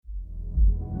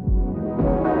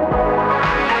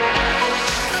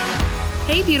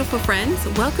Hey, beautiful friends.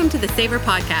 Welcome to the Savor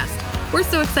Podcast. We're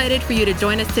so excited for you to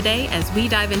join us today as we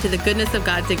dive into the goodness of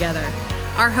God together.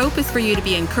 Our hope is for you to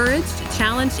be encouraged,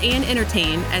 challenged, and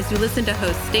entertained as you listen to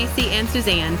hosts Stacy and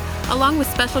Suzanne, along with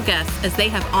special guests as they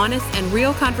have honest and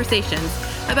real conversations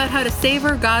about how to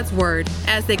savor God's Word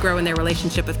as they grow in their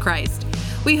relationship with Christ.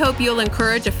 We hope you'll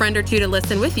encourage a friend or two to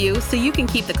listen with you so you can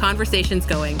keep the conversations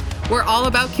going. We're all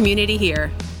about community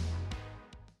here.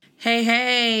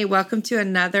 Hey, welcome to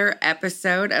another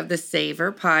episode of the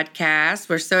Savor Podcast.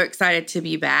 We're so excited to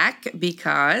be back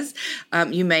because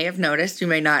you may have noticed, you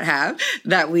may not have,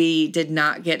 that we did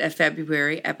not get a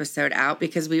February episode out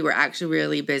because we were actually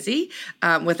really busy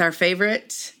with our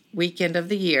favorite weekend of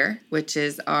the year, which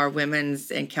is our Women's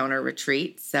Encounter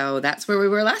Retreat. So that's where we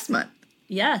were last month.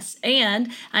 Yes,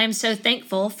 and I am so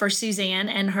thankful for Suzanne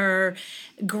and her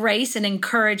grace and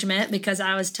encouragement because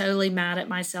I was totally mad at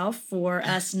myself for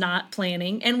us not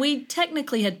planning. And we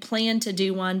technically had planned to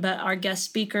do one, but our guest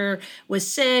speaker was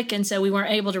sick, and so we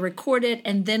weren't able to record it.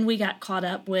 And then we got caught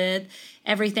up with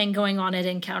everything going on at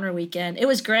Encounter Weekend. It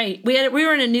was great. We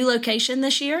were in a new location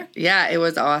this year. Yeah, it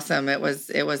was awesome. It was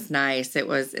nice.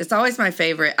 It's always my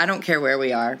favorite. I don't care where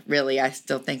we are, really. I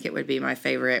still think it would be my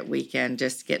favorite weekend,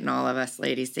 just getting all of us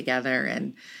ladies together.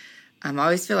 And I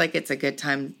always feel like it's a good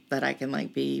time that I can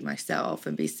be myself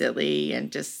and be silly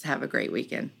and just have a great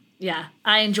weekend. Yeah,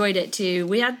 I enjoyed it too.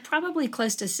 We had probably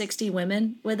close to 60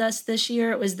 women with us this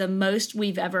year. It was the most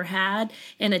we've ever had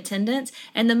in attendance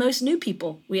and the most new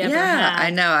people we ever had. Yeah, I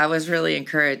know. I was really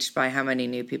encouraged by how many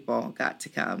new people got to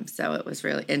come. So it was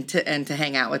really, and to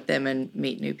hang out with them and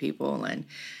meet new people. And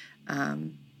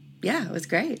yeah, it was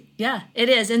great. Yeah, it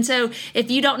is. And so if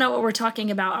you don't know what we're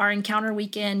talking about, our Encounter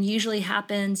Weekend usually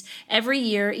happens every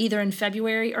year, either in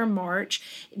February or March.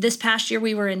 This past year,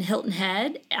 we were in Hilton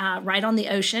Head, right on the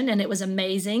ocean, and it was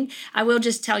amazing. I will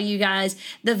just tell you guys,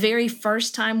 the very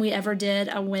first time we ever did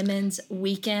a women's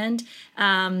weekend,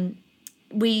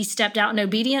 we stepped out in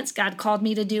obedience. God called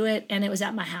me to do it, and it was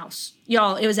at my house.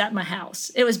 Y'all, it was at my house.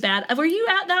 It was bad. Were you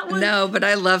at that one? No, but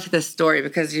I love this story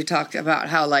because you talked about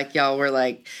how y'all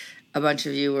were a bunch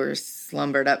of you were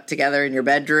slumbered up together in your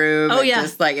bedroom. Oh, yeah.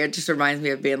 It just reminds me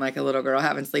of being a little girl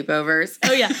having sleepovers.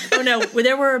 Oh, yeah. Oh, no.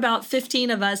 There were about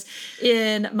 15 of us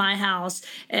in my house,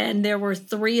 and there were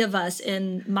 3 of us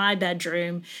in my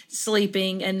bedroom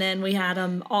sleeping, and then we had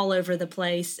them all over the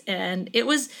place. And it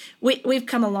was, we've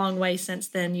come a long way since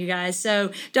then, you guys.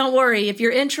 So don't worry. If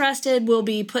you're interested, we'll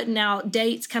be putting out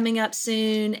dates coming up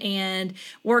soon and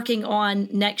working on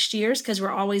next year's because we're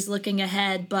always looking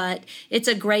ahead. But it's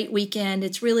a great weekend.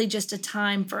 It's really just a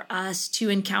time for us to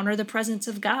encounter the presence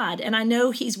of God. And I know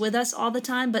He's with us all the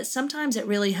time, but sometimes it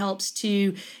really helps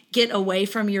to get away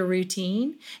from your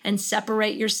routine and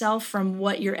separate yourself from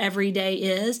what your everyday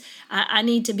is. I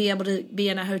need to be able to be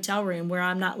in a hotel room where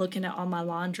I'm not looking at all my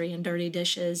laundry and dirty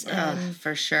dishes.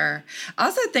 For sure. I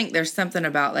also think there's something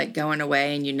about going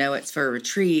away and it's for a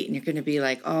retreat and you're going to be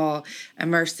all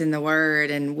immersed in the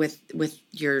Word and with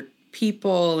your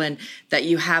people, and that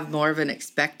you have more of an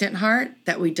expectant heart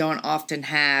that we don't often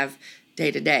have day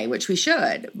to day, which we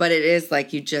should, but it is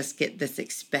you just get this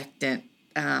expectant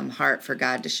heart for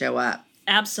God to show up.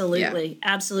 Absolutely. Yeah.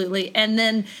 Absolutely. And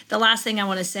then the last thing I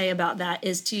want to say about that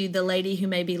is to the lady who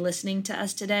may be listening to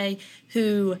us today,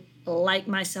 who, like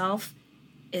myself,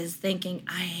 is thinking,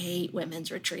 I hate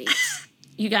women's retreats.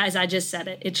 You guys, I just said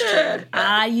it. It's true.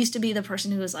 I used to be the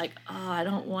person who was like, oh, I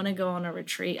don't want to go on a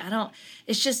retreat. I don't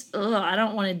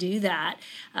want to do that.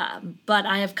 But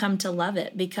I have come to love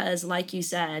it because, like you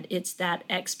said, it's that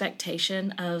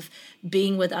expectation of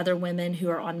being with other women who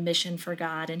are on mission for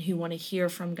God and who want to hear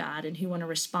from God and who want to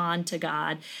respond to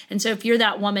God. And so if you're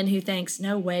that woman who thinks,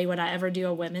 no way would I ever do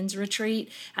a women's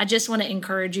retreat, I just want to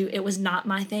encourage you. It was not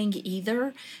my thing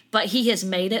either, but He has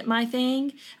made it my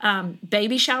thing.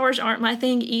 Baby showers aren't my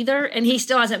thing either, and He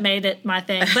still hasn't made it my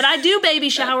thing. But I do baby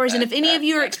showers, and if any of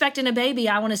you are expecting a baby,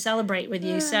 I want to celebrate with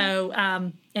you.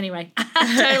 So anyway,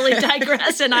 I totally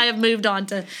digress, and I have moved on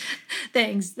to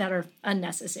things that are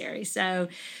unnecessary. So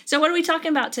what are we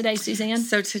talking about today, Suzanne?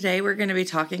 So today we're going to be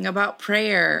talking about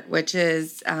prayer, which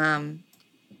is,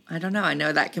 I don't know. I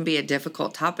know that can be a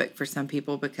difficult topic for some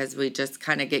people because we just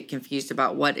kind of get confused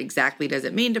about what exactly does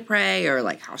it mean to pray or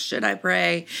how should I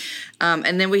pray?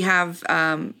 And then we have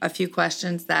a few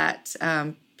questions that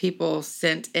people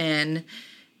sent in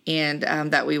and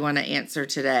that we want to answer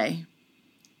today.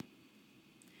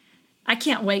 I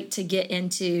can't wait to get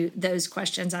into those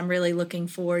questions. I'm really looking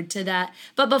forward to that.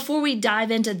 But before we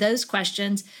dive into those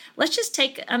questions, let's just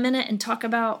take a minute and talk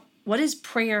about what is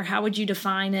prayer? How would you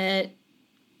define it?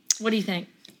 What do you think?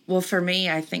 Well, for me,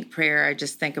 I think prayer, I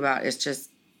just think about is just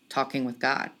talking with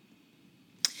God.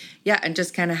 Yeah, and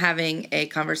just kind of having a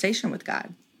conversation with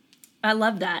God. I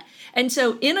love that. And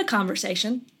so in a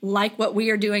conversation, like what we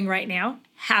are doing right now,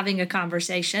 having a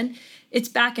conversation, it's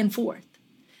back and forth.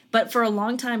 But for a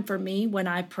long time for me, when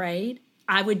I prayed,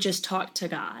 I would just talk to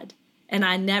God. And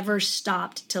I never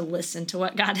stopped to listen to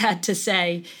what God had to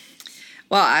say.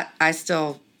 Well, I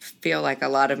still feel like a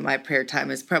lot of my prayer time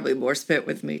is probably more spent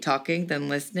with me talking than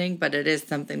listening, but it is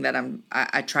something that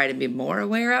I try to be more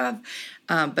aware of.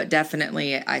 But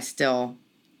definitely I still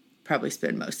probably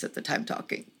spend most of the time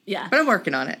talking. Yeah. But I'm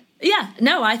working on it. Yeah,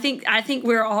 no, I think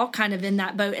we're all kind of in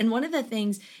that boat. And one of the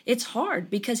things, it's hard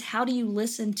because how do you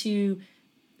listen to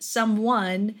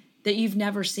someone that you've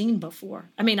never seen before?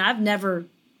 I mean, I've never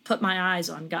put my eyes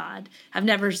on God. I've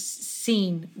never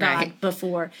seen God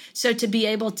before. So to be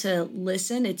able to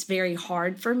listen, it's very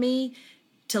hard for me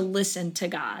to listen to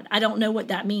God. I don't know what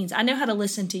that means. I know how to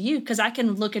listen to you because I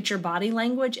can look at your body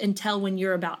language and tell when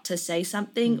you're about to say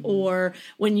something or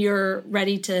when you're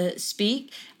ready to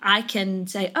speak. I can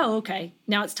say, oh, okay,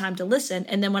 now it's time to listen.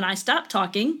 And then when I stop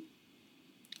talking,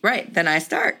 right, then I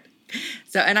start.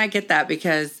 So, and I get that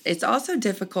because it's also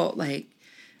difficult, like,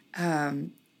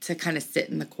 to kind of sit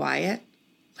in the quiet.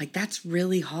 Like, that's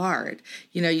really hard.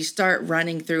 You know, you start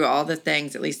running through all the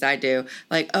things, at least I do,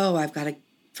 like, oh,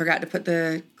 forgot to put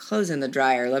the clothes in the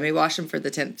dryer. Let me wash them for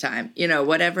the 10th time. You know,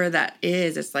 whatever that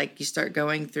is, it's like you start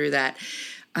going through that.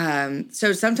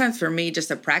 So sometimes for me,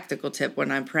 just a practical tip when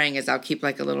I'm praying is I'll keep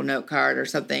like a little note card or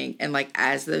something. And like,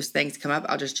 as those things come up,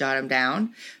 I'll just jot them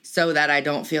down so that I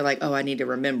don't feel like, oh, I need to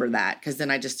remember that. Cause then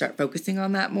I just start focusing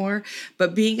on that more.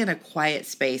 But being in a quiet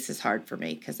space is hard for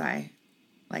me because I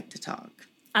like to talk.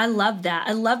 I love that.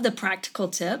 I love the practical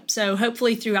tip. So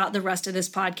hopefully throughout the rest of this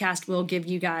podcast, we'll give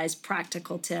you guys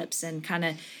practical tips and kind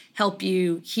of help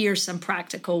you hear some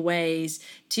practical ways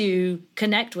to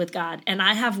connect with God. And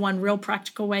I have one real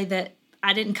practical way that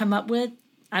I didn't come up with.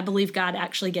 I believe God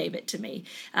actually gave it to me.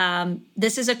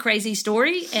 This is a crazy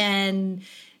story, and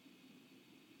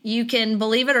you can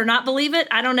believe it or not believe it.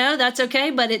 I don't know. That's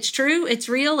okay. But it's true. It's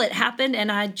real. It happened.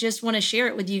 And I just want to share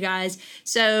it with you guys.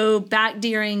 So back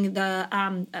during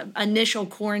the initial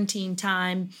quarantine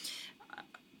time,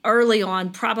 early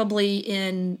on, probably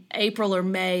in April or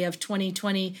May of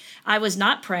 2020, I was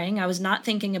not praying. I was not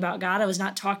thinking about God. I was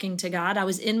not talking to God. I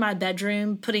was in my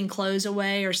bedroom putting clothes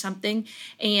away or something.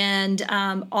 And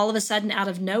all of a sudden, out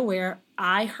of nowhere,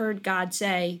 I heard God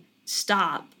say,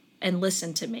 stop and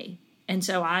listen to me. And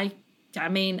so I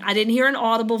didn't hear an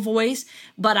audible voice,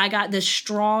 but I got this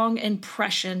strong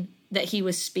impression that he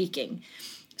was speaking.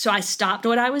 So I stopped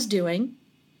what I was doing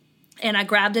and I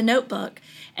grabbed a notebook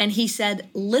and he said,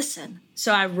 listen.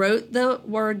 So I wrote the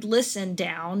word listen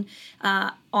down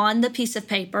on the piece of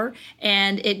paper,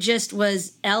 and it just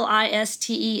was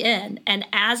LISTEN. And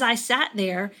as I sat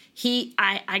there,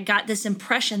 I got this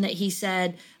impression that he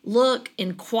said, look,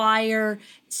 inquire,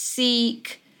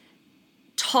 seek,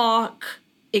 talk,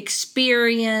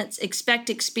 experience, expect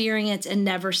experience, and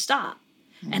never stop.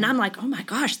 And I'm like, oh my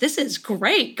gosh, this is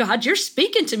great. God, you're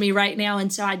speaking to me right now.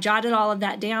 And so I jotted all of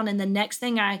that down. And the next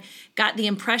thing I got the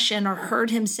impression or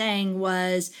heard him saying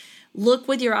was, look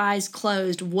with your eyes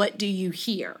closed. What do you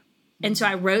hear? And so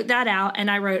I wrote that out, and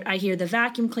I wrote, I hear the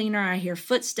vacuum cleaner, I hear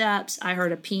footsteps, I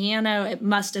heard a piano. It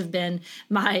must have been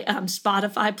my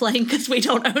Spotify playing because we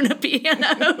don't own a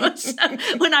piano. So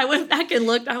when I went back and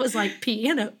looked, I was like,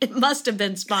 piano? It must have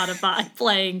been Spotify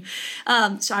playing.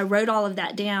 So I wrote all of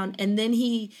that down, and then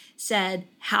he said,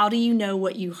 how do you know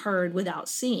what you heard without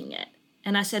seeing it?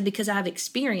 And I said, because I have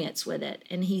experience with it.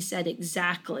 And he said,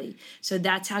 exactly. So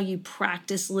that's how you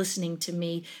practice listening to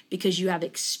me, because you have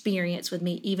experience with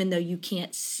me, even though you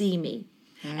can't see me.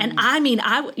 And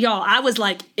I was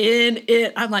like in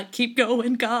it. I'm like, keep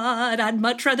going, God. I'd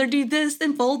much rather do this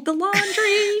than fold the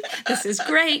laundry. This is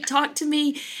great. Talk to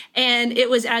me. And it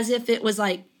was as if it was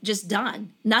like just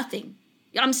done. Nothing.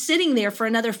 I'm sitting there for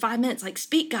another 5 minutes, like,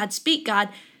 speak, God, speak, God.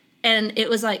 And it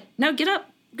was like, no, get up,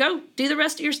 go do the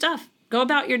rest of your stuff. Go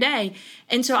about your day.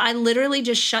 And so I literally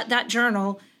just shut that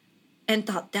journal and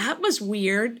thought, that was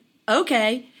weird.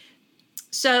 Okay.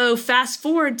 So fast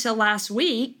forward to last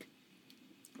week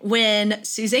when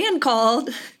Suzanne called,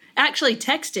 actually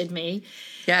texted me.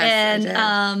 Yes,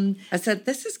 and I said,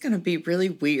 this is going to be really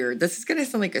weird. This is going to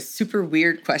sound like a super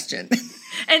weird question.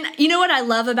 And you know what I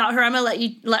love about her? I'm going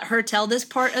to let her tell this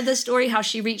part of the story, how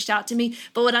she reached out to me.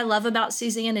 But what I love about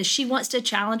Suzanne is she wants to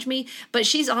challenge me, but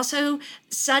she's also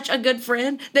such a good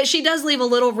friend that she does leave a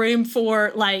little room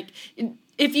for, like,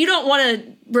 if you don't want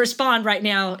to respond right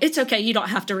now, it's okay. You don't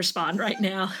have to respond right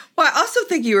now. Well, I also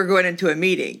think you were going into a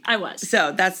meeting. I was.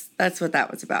 So that's what that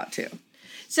was about too.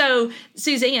 So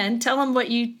Suzanne, tell them what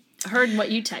you heard what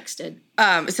you texted.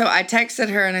 So I texted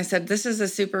her and I said, this is a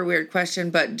super weird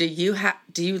question, but do you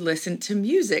listen to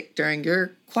music during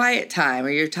your quiet time or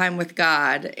your time with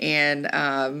God?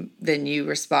 And then you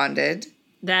responded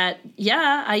that,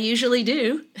 yeah, I usually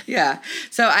do. Yeah.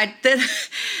 So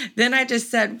then I just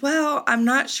said, well, I'm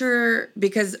not sure,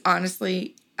 because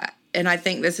honestly, and I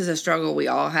think this is a struggle we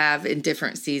all have in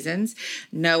different seasons,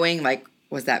 knowing like,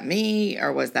 was that me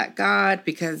or was that God?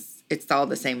 Because it's all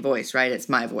the same voice, right? It's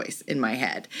my voice in my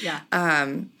head. Yeah.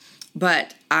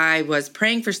 But I was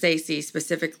praying for Stacy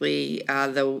specifically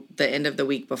the end of the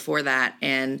week before that,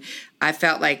 and I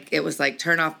felt like it was like,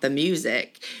 turn off the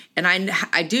music. And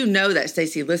I do know that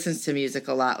Stacy listens to music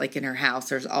a lot, like in her house,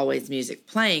 there's always music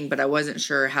playing, but I wasn't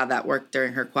sure how that worked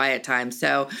during her quiet time.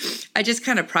 So I just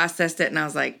kind of processed it, and I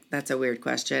was like, that's a weird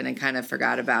question, and kind of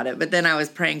forgot about it. But then I was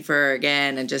praying for her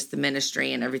again and just the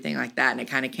ministry and everything like that, and it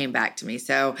kind of came back to me.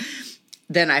 So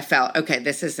then I felt, okay,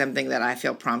 this is something that I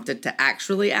feel prompted to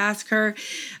actually ask her.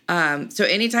 So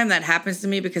anytime that happens to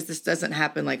me, because this doesn't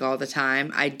happen like all the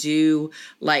time, I do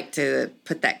like to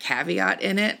put that caveat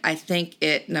in it. I think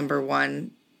it, number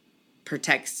one,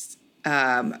 protects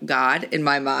God in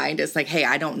my mind. It's like, hey,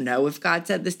 I don't know if God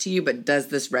said this to you, but does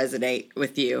this resonate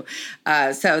with you?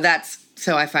 So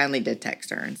I finally did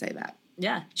text her and say that.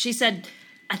 Yeah. She said,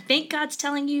 I think God's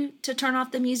telling you to turn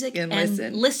off the music and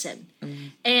listen. Mm-hmm.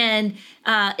 And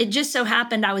it just so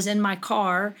happened I was in my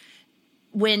car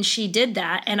when she did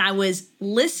that, and I was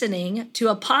listening to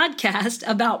a podcast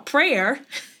about prayer,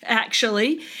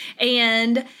 actually.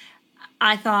 And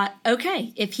I thought,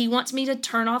 okay, if he wants me to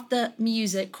turn off the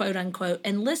music, quote unquote,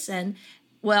 and listen,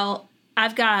 well,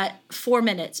 I've got 4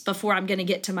 minutes before I'm going to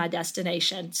get to my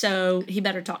destination. So he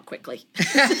better talk quickly.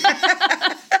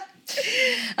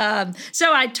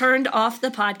 So I turned off the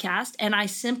podcast and I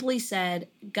simply said,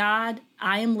 God,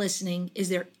 I am listening. Is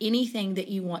there anything that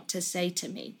you want to say to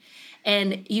me?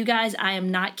 And you guys, I am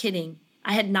not kidding.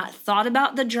 I had not thought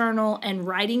about the journal and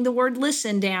writing the word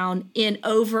listen down in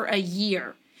over a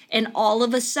year. And all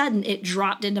of a sudden it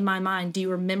dropped into my mind. Do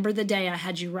you remember the day I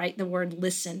had you write the word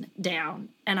listen down?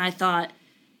 And I thought,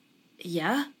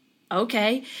 yeah.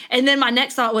 Okay. And then my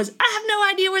next thought was, I have no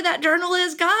idea where that journal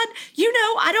is, God.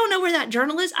 I don't know where that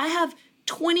journal is. I have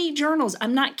 20 journals.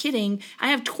 I'm not kidding. I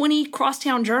have 20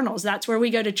 Crosstown journals. That's where we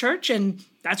go to church, and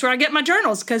that's where I get my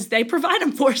journals because they provide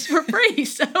them for us for free.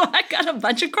 So I got a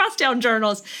bunch of Crosstown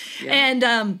journals. Yeah.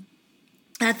 And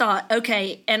I thought,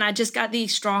 okay. And I just got the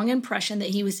strong impression that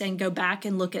he was saying, go back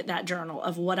and look at that journal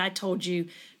of what I told you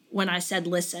when I said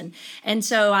listen. And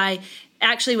so I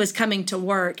actually was coming to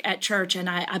work at church, and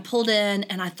I pulled in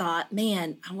and I thought,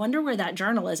 man, I wonder where that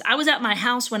journal is. I was at my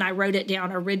house when I wrote it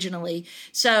down originally.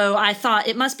 So I thought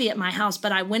it must be at my house,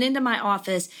 but I went into my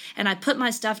office and I put my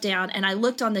stuff down and I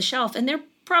looked on the shelf, and there are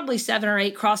probably 7 or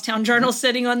 8 Crosstown journals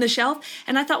sitting on the shelf.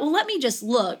 And I thought, well, let me just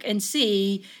look and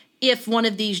see if one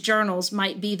of these journals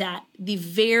might be that. The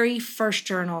very first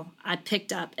journal I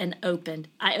picked up and opened,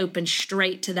 I opened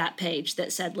straight to that page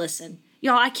that said, listen.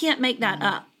 Y'all, I can't make that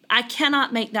up. I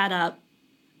cannot make that up.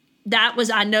 That was,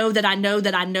 I know that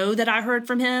I heard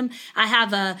from him. I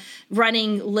have a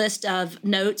running list of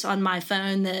notes on my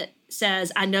phone that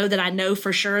says, I know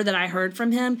for sure that I heard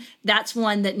from him. That's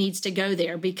one that needs to go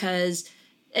there because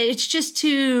it's just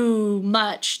too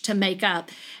much to make up.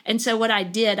 And so what I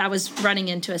did, I was running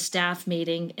into a staff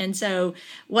meeting. And so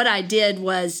what I did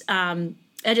was,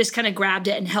 I just kind of grabbed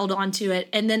it and held on to it.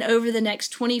 And then over the next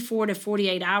 24 to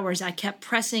 48 hours, I kept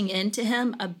pressing into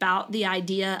him about the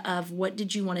idea of what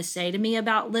did you want to say to me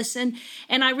about listen?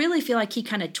 And I really feel like he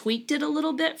kind of tweaked it a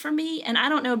little bit for me. And I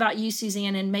don't know about you,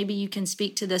 Suzanne, and maybe you can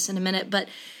speak to this in a minute, but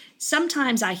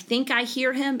sometimes I think I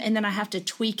hear him and then I have to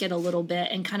tweak it a little bit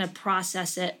and kind of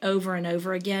process it over and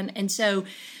over again. And so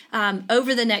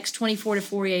over the next 24 to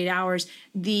 48 hours,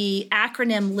 the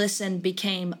acronym LISTEN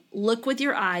became look with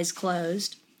your eyes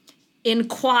closed,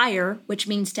 inquire, which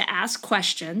means to ask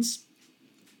questions,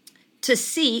 to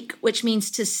seek, which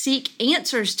means to seek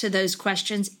answers to those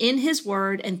questions in his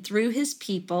word and through his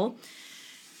people.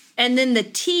 And then the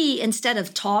T, instead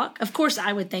of talk, of course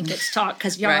I would think it's talk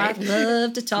because y'all, right. I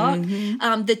love to talk.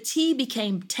 Mm-hmm. The T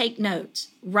became take notes,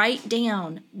 write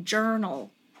down,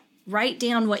 journal, write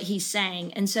down what he's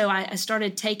saying. And so I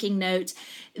started taking notes.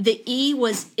 The E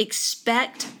was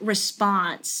expect a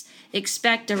response.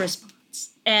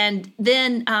 And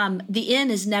then the N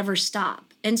is never stop.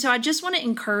 And so I just want to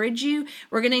encourage you,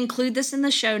 we're going to include this in the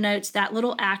show notes, that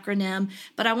little acronym,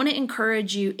 but I want to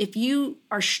encourage you, if you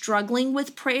are struggling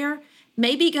with prayer,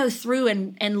 maybe go through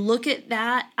and look at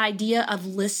that idea of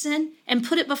listen and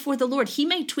put it before the Lord. He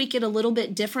may tweak it a little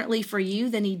bit differently for you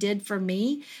than he did for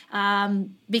me,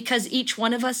 because each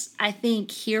one of us, I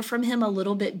think, hear from him a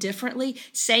little bit differently.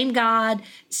 Same God,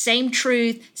 same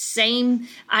truth, same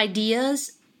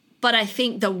ideas, but I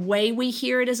think the way we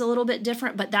hear it is a little bit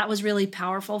different. But that was really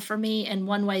powerful for me. And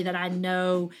one way that I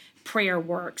know prayer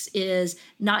works is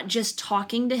not just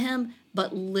talking to him,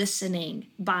 but listening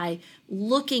by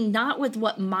looking not with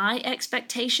what my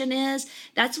expectation is.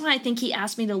 That's why I think he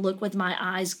asked me to look with my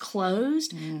eyes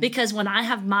closed, because when I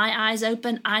have my eyes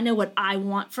open, I know what I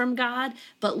want from God.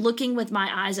 But looking with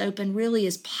my eyes open really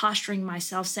is posturing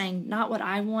myself, saying, not what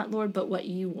I want, Lord, but what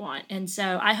you want. And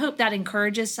so I hope that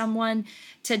encourages someone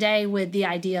today with the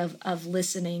idea of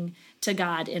listening to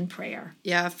God in prayer.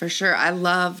 Yeah, for sure. I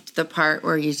loved the part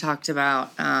where you talked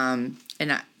about,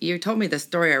 you told me the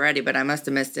story already, but I must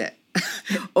have missed it.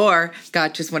 Or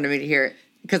God just wanted me to hear it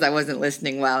because I wasn't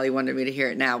listening well. He wanted me to hear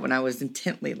it now when I was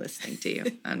intently listening to you.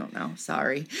 I don't know.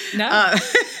 Sorry. No.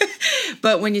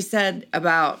 But when you said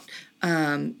about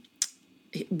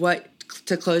what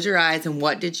to close your eyes and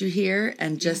what did you hear?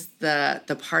 And just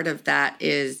the part of that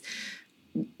is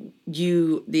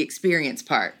the experience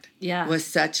part. Yeah. Was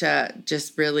such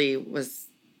was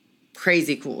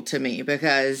crazy cool to me,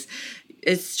 because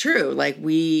it's true. Like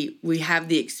we have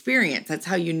the experience. That's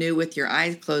how you knew with your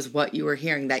eyes closed what you were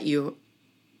hearing, that you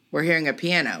were hearing a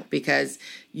piano, because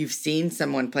you've seen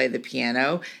someone play the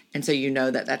piano. And so you know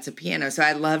that that's a piano. So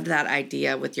I loved that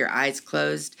idea with your eyes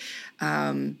closed,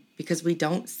 because we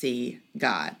don't see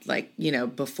God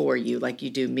before you, like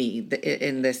you do me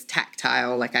in this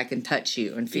tactile, like I can touch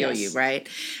you and feel you, right?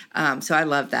 So I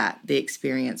love that, the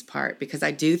experience part, because I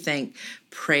do think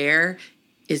prayer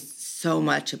is so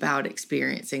much about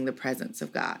experiencing the presence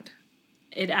of God.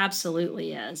 It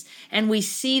absolutely is. And we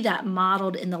see that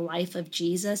modeled in the life of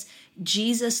Jesus.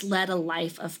 Jesus led a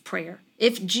life of prayer.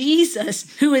 If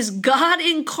Jesus, who is God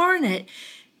incarnate,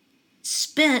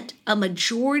 spent a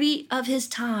majority of his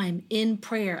time in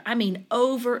prayer, I mean,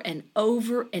 over and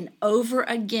over and over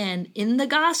again in the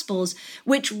Gospels,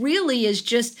 which really is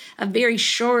just a very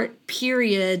short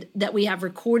period that we have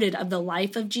recorded of the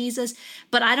life of Jesus.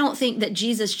 But I don't think that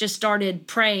Jesus just started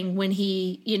praying when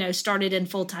he, started in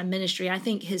full-time ministry. I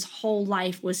think his whole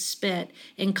life was spent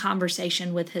in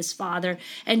conversation with his Father.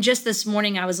 And just this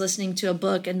morning, I was listening to a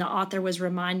book, and the author was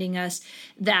reminding us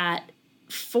that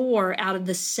 4 out of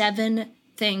the 7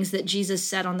 things that Jesus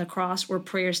said on the cross were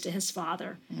prayers to his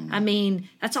Father. I mean,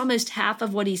 that's almost half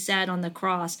of what he said on the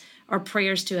cross are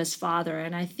prayers to his Father.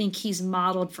 And I think he's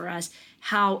modeled for us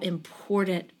how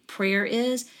important prayer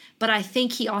is. But I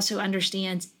think he also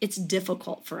understands it's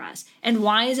difficult for us. And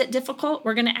why is it difficult?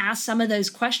 We're going to ask some of those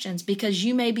questions, because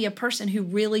you may be a person who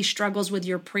really struggles with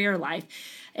your prayer life.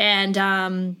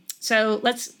 And so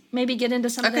let's maybe get into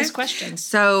some of those questions.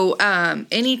 So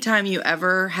anytime you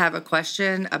ever have a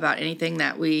question about anything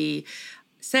that we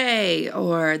say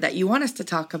or that you want us to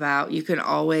talk about, you can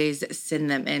always send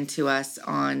them in to us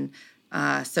on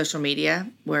social media.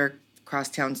 We're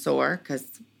Crosstown SOAR, because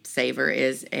Savor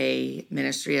is a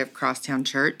ministry of Crosstown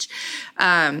Church.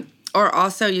 Or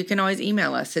also, you can always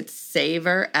email us. It's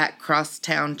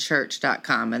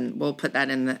savor@crosstownchurch.com, and we'll put that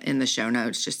in the show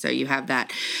notes just so you have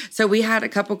that. So we had a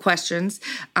couple questions.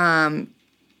 The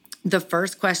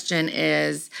first question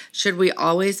is, should we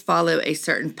always follow a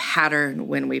certain pattern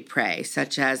when we pray,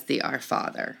 such as the Our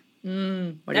Father? What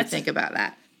do you think about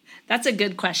that? That's a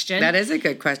good question. That is a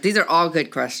good question. These are all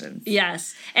good questions.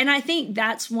 Yes. And I think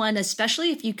that's one,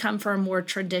 especially if you come from a more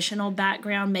traditional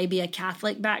background, maybe a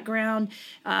Catholic background,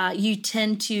 you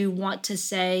tend to want to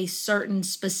say certain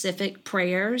specific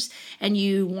prayers, and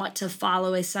you want to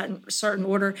follow a certain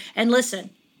order. And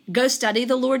listen, go study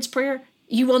the Lord's Prayer.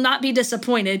 You will not be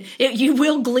disappointed. You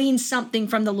will glean something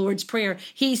from the Lord's Prayer.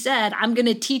 He said, I'm going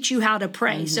to teach you how to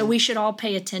pray. So we should all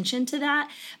pay attention to that.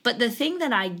 But the thing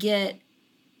that I get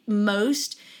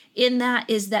most in that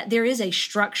is that there is a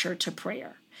structure to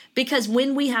prayer. Because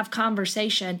when we have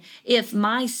conversation, if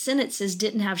my sentences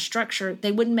didn't have structure,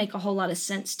 they wouldn't make a whole lot of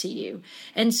sense to you.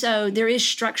 And so there is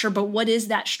structure, but what is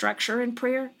that structure in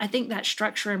prayer? I think that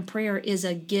structure in prayer is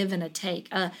a give and a take,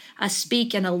 a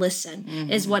speak and a listen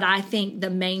is what I think the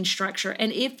main structure.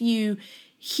 And if you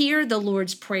hear the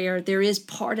Lord's Prayer, there is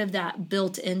part of that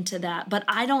built into that. But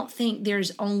I don't think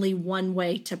there's only one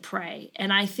way to pray.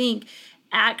 And I think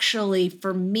actually,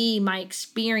 for me, my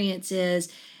experience is,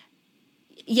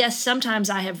 yes, sometimes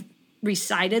I have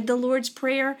recited the Lord's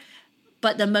Prayer,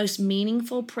 But the most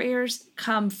meaningful prayers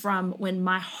come from when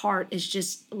my heart is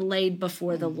just laid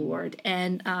before the Lord,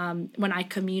 and when I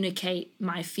communicate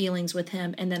my feelings with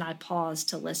him, and then I pause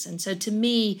to listen. So to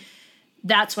me,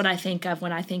 that's what I think of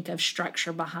when I think of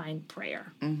structure behind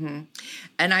prayer. Mm-hmm.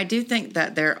 And I do think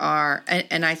that there are,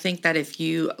 and I think that if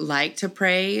you like to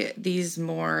pray these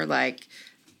more like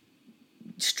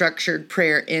structured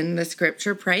prayer in the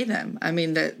scripture, pray them. I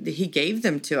mean, he gave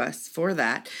them to us for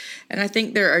that. And I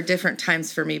think there are different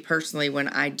times for me personally when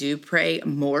I do pray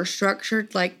more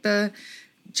structured, like the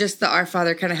Our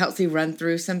Father kind of helps me run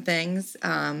through some things,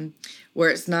 where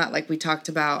it's not like we talked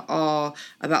about all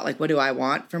about like, what do I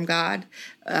want from God?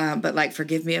 But like,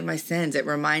 forgive me of my sins. It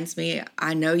reminds me,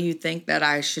 I know you think that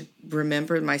I should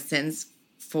remember my sins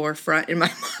forefront in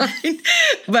my mind,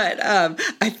 but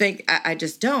I think I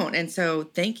just don't. And so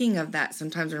thinking of that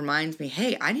sometimes reminds me,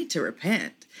 hey, I need to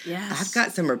repent. Yes. I've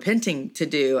got some repenting to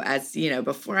do, as you know,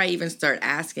 before I even start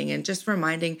asking, and just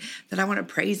reminding that I want to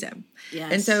praise him.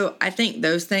 Yes. And so I think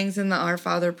those things in the Our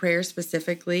Father prayer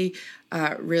specifically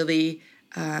really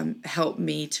help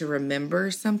me to remember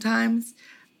sometimes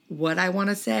what I want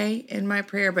to say in my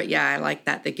prayer. But yeah, I like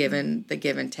that, the give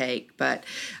and take. But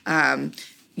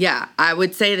yeah, I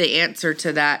would say the answer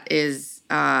to that is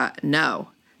no,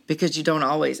 because you don't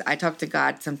always. I talk to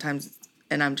God sometimes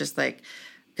and I'm just like,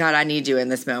 God, I need you in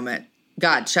this moment.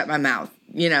 God, shut my mouth,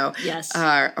 you know? Yes.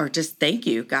 Or just thank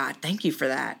you, God. Thank you for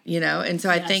that, you know? And so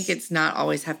I think it's not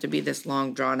always have to be this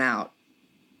long drawn out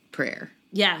prayer.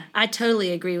 Yeah, I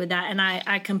totally agree with that. And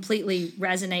I completely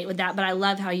resonate with that. But I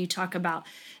love how you talk about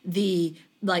the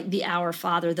Our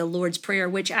Father, the Lord's Prayer,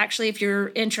 which actually, if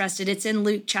you're interested, it's in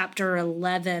Luke chapter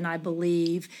 11, I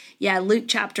believe. Yeah, Luke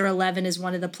chapter 11 is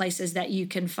one of the places that you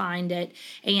can find it.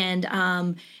 And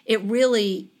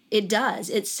it does.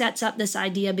 It sets up this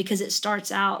idea because it starts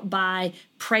out by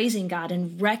praising God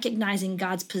and recognizing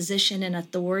God's position and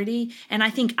authority. And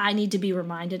I think I need to be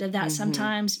reminded of that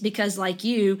sometimes, because like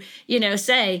you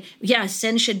say, yeah,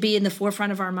 sin should be in the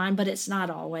forefront of our mind, but it's not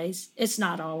always. It's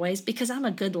not always, because I'm a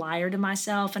good liar to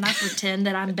myself and I pretend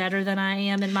that I'm better than I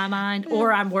am in my mind,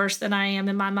 or I'm worse than I am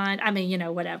in my mind. I mean,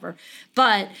 whatever.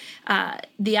 But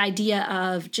the idea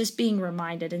of just being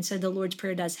reminded. And so the Lord's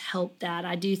Prayer does help that,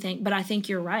 I do think. But I think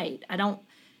you're right.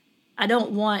 I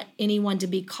don't want anyone to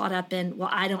be caught up in, well,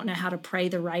 I don't know how to pray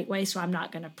the right way, so I'm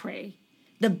not going to pray.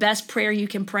 The best prayer you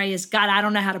can pray is, God, I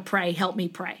don't know how to pray. Help me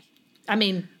pray. I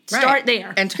mean, start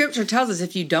there. And scripture tells us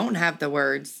if you don't have the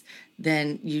words,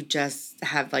 then you just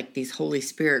have like these Holy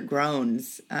Spirit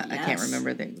groans. Yes. I can't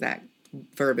remember the exact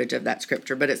verbiage of that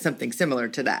scripture, but it's something similar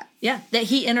to that. Yeah, that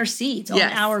he intercedes on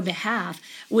our behalf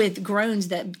with groans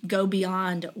that go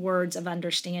beyond words of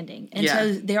understanding. And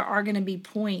so there are going to be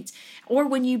points, or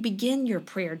when you begin your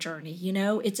prayer journey,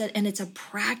 it's a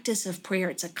practice of prayer.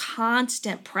 It's a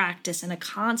constant practice and a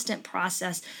constant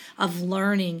process of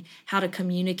learning how to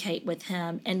communicate with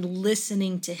him and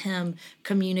listening to him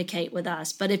communicate with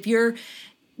us. But if you're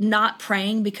not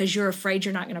praying because you're afraid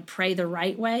you're not going to pray the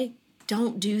right way,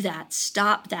 don't do that.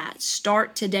 Stop that.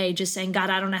 Start today just saying, God,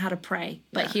 I don't know how to pray,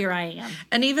 but here I am.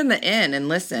 And even the N and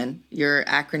listen, your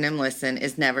acronym listen,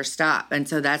 is never stop. And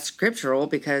so that's scriptural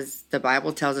because the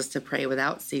Bible tells us to pray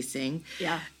without ceasing.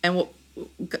 Yeah. And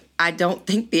I don't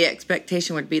think the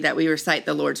expectation would be that we recite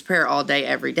the Lord's Prayer all day,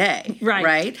 every day.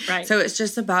 Right. So it's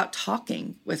just about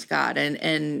talking with God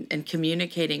and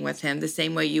communicating with him the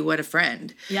same way you would a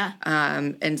friend. Yeah.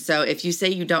 And so if you say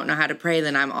you don't know how to pray,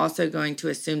 then I'm also going to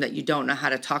assume that you don't know how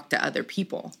to talk to other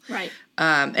people. Right.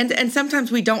 And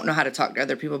sometimes we don't know how to talk to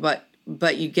other people,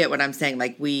 but you get what I'm saying.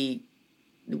 Like we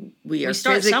are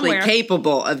physically somewhere.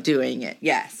 Capable of doing it.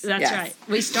 Yes. That's right.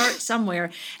 We start somewhere.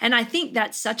 And I think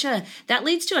that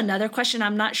leads to another question.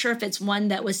 I'm not sure if it's one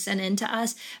that was sent in to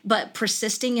us, but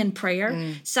persisting in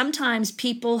prayer. Sometimes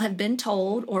people have been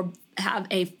told or have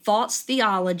a false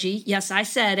theology. Yes, I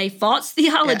said a false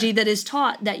theology that is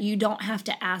taught that you don't have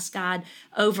to ask God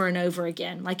over and over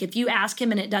again. Like if you ask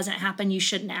him and it doesn't happen, you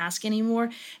shouldn't ask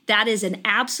anymore. That is an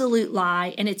absolute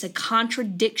lie, and it's a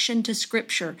contradiction to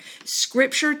Scripture.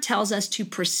 Scripture tells us to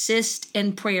persist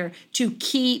in prayer, to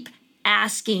keep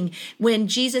asking. When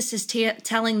Jesus is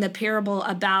telling the parable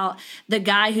about the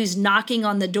guy who's knocking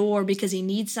on the door because he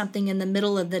needs something in the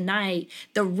middle of the night,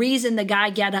 the reason the guy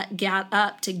got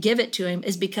up to give it to him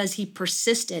is because he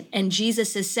persisted. And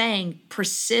Jesus is saying,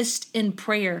 persist in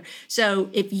prayer.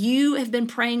 So if you have been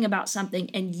praying about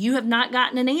something and you have not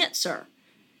gotten an answer,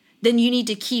 then you need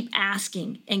to keep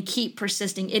asking and keep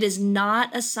persisting. It is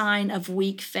not a sign of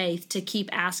weak faith to keep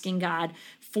asking God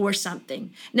for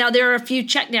something. Now, there are a few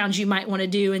checkdowns you might want to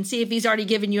do and see if he's already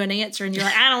given you an answer and you're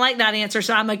like, I don't like that answer,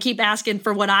 so I'm going to keep asking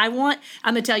for what I want.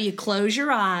 I'm going to tell you, close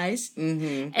your eyes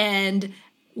and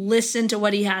listen to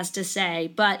what he has to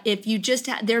say. But if you just,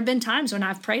 there have been times when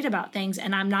I've prayed about things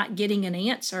and I'm not getting an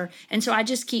answer. And so I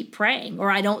just keep praying,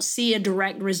 or I don't see a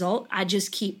direct result. I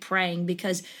just keep praying,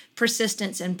 because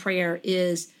persistence in prayer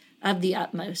is of the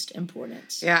utmost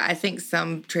importance. Yeah, I think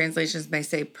some translations may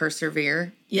say persevere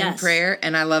in Yes. prayer.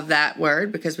 And I love that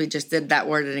word, because we just did that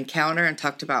word at Encounter and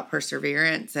talked about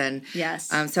perseverance. And Yes.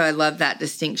 so I love that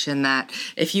distinction, that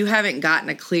if you haven't gotten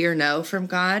a clear no from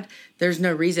God, there's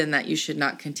no reason that you should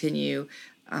not continue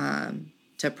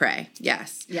to pray.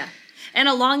 Yes. Yeah. And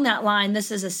along that line,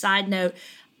 this is a side note.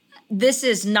 This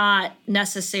is not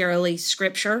necessarily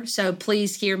scripture, so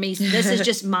please hear me. This is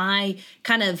just my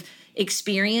kind of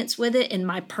experience with it in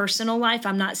my personal life.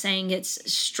 I'm not saying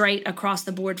it's straight across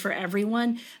the board for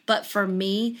everyone, but for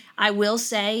me, I will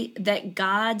say that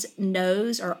God's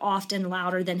no's are often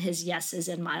louder than his yeses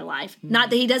in my life. Not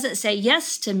that he doesn't say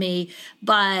yes to me,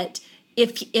 but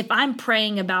if I'm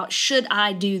praying about, should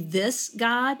I do this,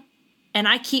 God? And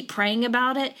I keep praying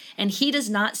about it, and he does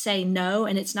not say no,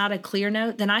 and it's not a clear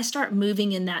no, then I start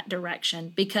moving in that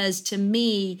direction, because to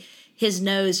me, his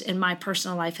no's in my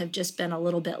personal life have just been a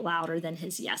little bit louder than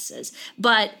his yeses.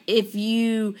 But if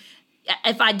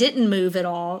I didn't move at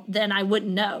all, then I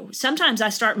wouldn't know. Sometimes I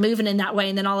start moving in that way,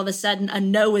 and then all of a sudden a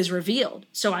no is revealed,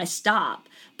 so I stop.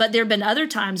 But there have been other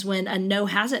times when a no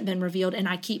hasn't been revealed, and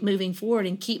I keep moving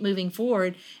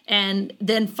forward, and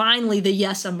then finally the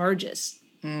yes emerges.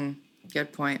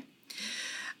 Good point.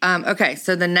 Okay,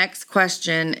 so the next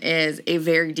question is a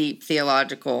very deep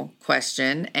theological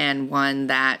question, and one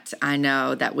that I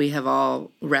know that we have all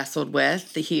wrestled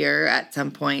with here at some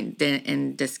point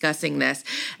in discussing this.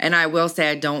 And I will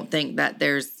say, I don't think that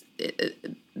there's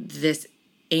this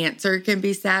answer can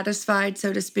be satisfied,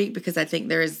 so to speak, because I think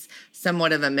there is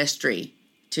somewhat of a mystery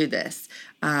to this,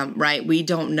 right? We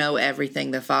don't know everything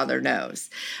the Father knows.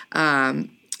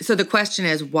 So the question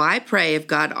is, why pray if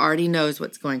God already knows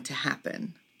what's going to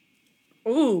happen?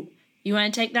 Ooh, you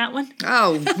want to take that one?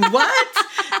 Oh,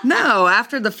 what? No,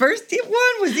 after the first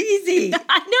one was easy.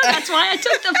 I know, that's why I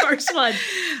took the first one.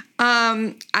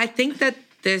 I think that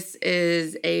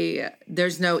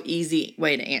there's no easy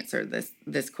way to answer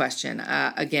this question.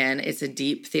 Again, it's a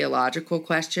deep theological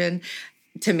question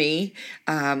to me.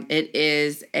 It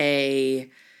is a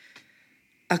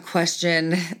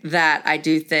question that I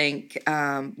do think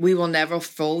we will never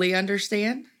fully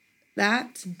understand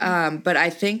that. But I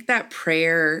think that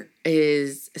prayer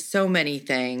is so many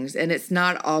things, and it's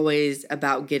not always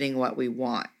about getting what we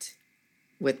want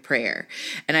with prayer.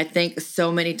 And I think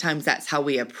so many times that's how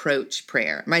we approach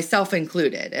prayer, myself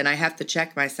included. And I have to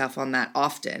check myself on that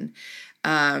often.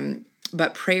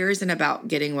 But prayer isn't about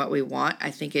getting what we want.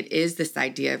 I think it is this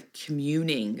idea of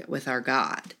communing with our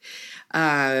God.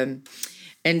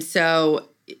 And so,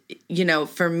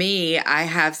 for me, I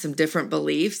have some different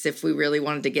beliefs. If we really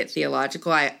wanted to get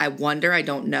theological, I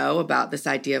don't know about this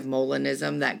idea of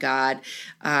Molinism, that God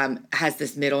has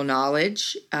this middle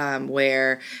knowledge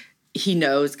where he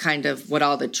knows kind of what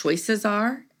all the choices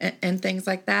are and things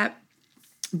like that.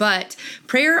 But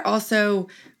prayer also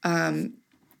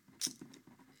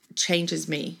changes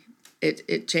me.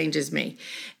 It changes me.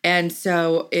 And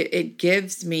so it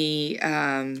gives me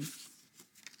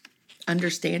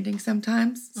understanding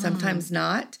sometimes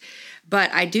not.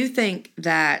 But I do think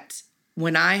that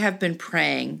when I have been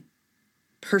praying,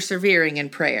 persevering in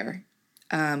prayer,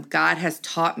 God has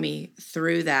taught me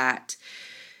through that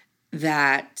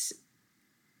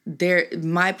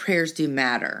my prayers do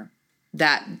matter.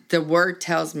 That the word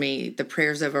tells me the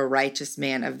prayers of a righteous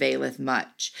man availeth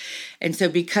much. And so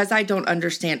because I don't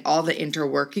understand all the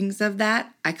interworkings of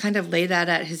that, I kind of lay that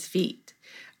at his feet.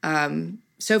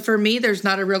 So for me, there's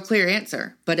not a real clear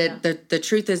answer, but the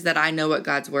truth is that I know what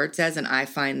God's word says, and I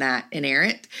find that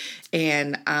inerrant.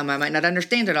 And I might not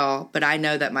understand it all, but I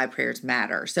know that my prayers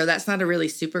matter. So that's not a really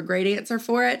super great answer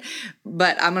for it,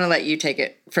 but I'm going to let you take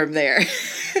it from there.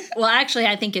 Well, actually,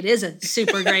 I think it is a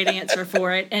super great answer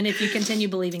for it. And if you continue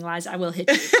believing lies, I will hit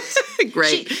you.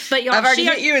 Great. But I've already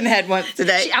hit you in the head once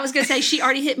today. I was going to say, she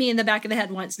already hit me in the back of the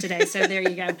head once today. So there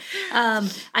you go.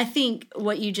 I think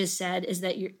what you just said is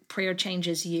that your prayer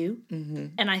changes you. Mm-hmm.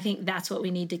 And I think that's what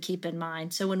we need to keep in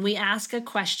mind. So when we ask a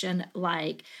question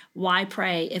like, why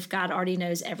pray if God already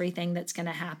knows everything that's going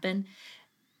to happen?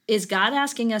 Is God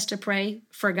asking us to pray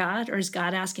for God, or is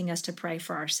God asking us to pray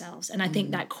for ourselves? And I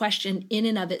think that question in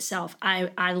and of itself,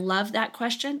 I love that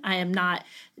question. I am not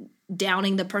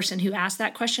downing the person who asked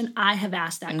that question. I have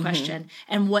asked that question.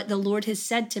 And what the Lord has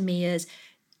said to me is,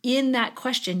 in that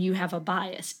question, you have a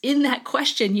bias. In that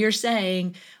question, you're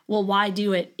saying, well, why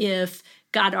do it if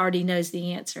God already knows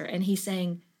the answer? And he's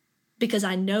saying, because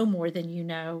I know more than you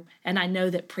know, and I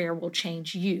know that prayer will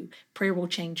change you. Prayer will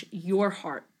change your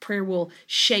heart. Prayer will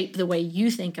shape the way you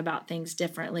think about things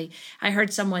differently. I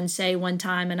heard someone say one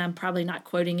time, and I'm probably not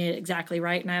quoting it exactly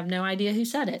right, and I have no idea who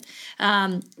said it,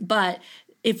 but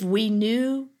if we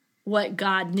knew what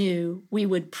God knew, we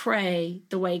would pray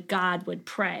the way God would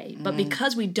pray. But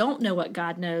because we don't know what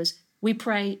God knows, we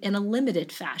pray in a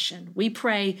limited fashion. We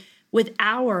pray with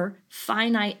our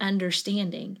finite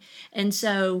understanding. And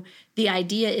so the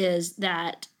idea is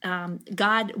that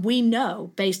God, we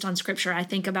know based on scripture, I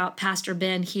think about Pastor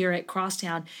Ben here at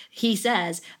Crosstown, he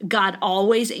says, God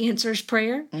always answers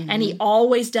prayer and he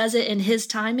always does it in his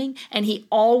timing and he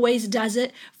always does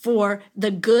it for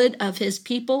the good of his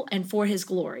people and for his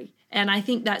glory. And I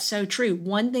think that's so true.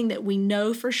 One thing that we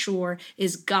know for sure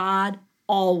is God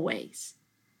always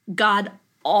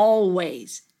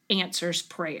answers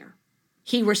prayer.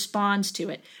 He responds to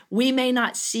it. We may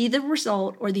not see the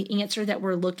result or the answer that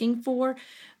we're looking for,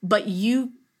 but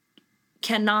you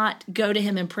cannot go to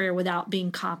him in prayer without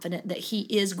being confident that he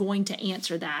is going to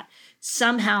answer that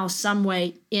somehow, some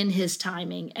way in his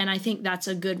timing. And I think that's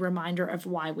a good reminder of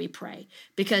why we pray,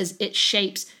 because it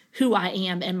shapes who I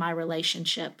am and my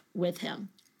relationship with him.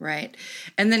 Right.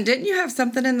 And then didn't you have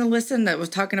something in the listen that was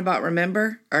talking about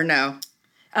remember or no?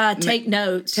 Take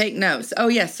notes. Take notes. Oh,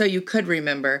 yes. So you could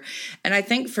remember. And I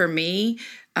think for me,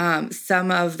 some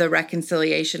of the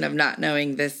reconciliation of not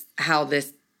knowing how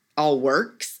this all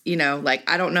works, like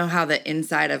I don't know how the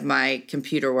inside of my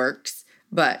computer works,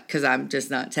 but because I'm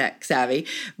just not tech savvy,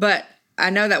 but I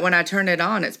know that when I turn it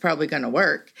on, it's probably going to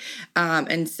work.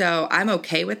 And so I'm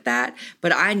okay with that.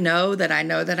 But I know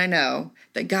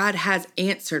that God has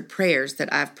answered prayers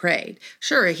that I've prayed.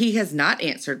 Sure, he has not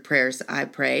answered prayers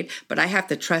I've prayed, but I have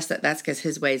to trust that that's because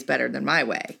his way is better than my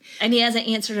way. And he hasn't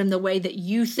answered them the way that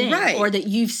you think or that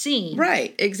you've seen.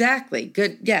 Right, exactly.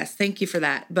 Good. Yes, thank you for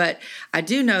that. But I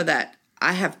do know that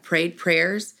I have prayed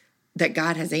prayers that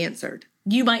God has answered.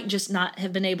 You might just not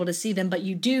have been able to see them, but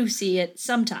you do see it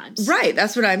sometimes. Right.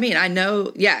 That's what I mean. I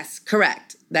know. Yes,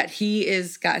 correct. That he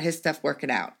is got his stuff working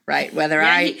out. Right. Whether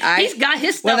he's got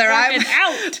his stuff working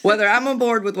out. Whether I'm on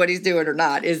board with what he's doing or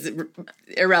not is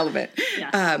irrelevant.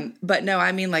 Yes. But no,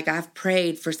 I mean, like I've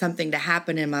prayed for something to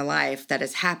happen in my life that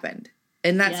has happened.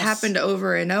 And that's happened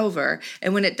over and over.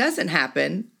 And when it doesn't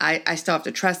happen, I still have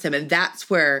to trust him. And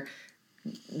that's where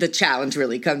the challenge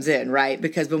really comes in, right?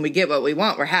 Because when we get what we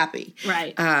want, we're happy.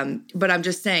 Right. But I'm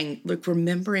just saying, look,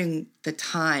 remembering the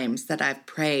times that I've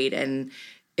prayed and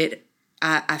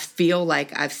I feel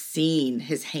like I've seen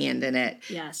his hand in it.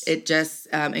 Yes. It just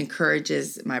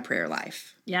encourages my prayer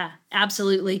life. Yeah,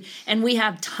 absolutely. And we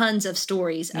have tons of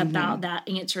stories about that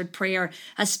answered prayer,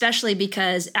 especially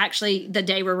because actually the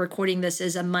day we're recording this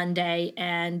is a Monday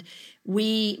and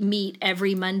we meet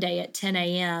every Monday at 10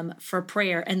 a.m. for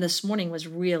prayer. And this morning was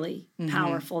really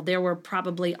powerful. There were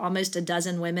probably almost a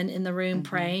dozen women in the room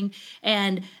praying.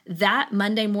 And that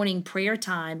Monday morning prayer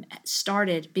time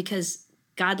started because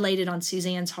God laid it on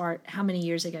Suzanne's heart. How many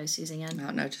years ago, Suzanne? I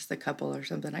don't know, just a couple or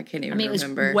something. I can't even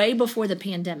remember. It was way before the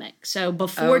pandemic. So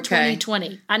before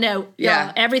 2020. I know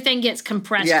everything gets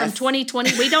compressed from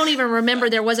 2020. We don't even remember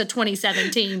there was a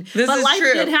 2017. But life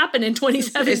did happen in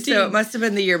 2017. So it must have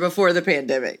been the year before the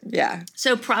pandemic. Yeah.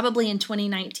 So probably in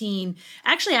 2019.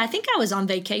 Actually, I think I was on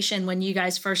vacation when you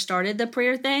guys first started the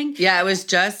prayer thing. Yeah, it was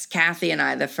just Kathy and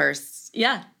I the first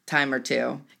time or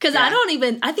two. Because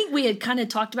I think we had kind of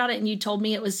talked about it and you told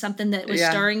me it was something that was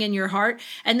stirring in your heart.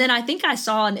 And then I think I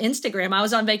saw on Instagram, I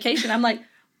was on vacation. I'm like,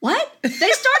 what? They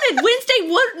started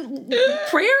Wednesday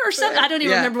prayer or something. I don't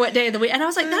even remember what day of the week. And I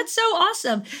was like, that's so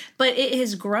awesome. But it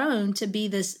has grown to be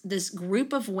this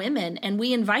group of women. And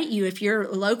we invite you, if you're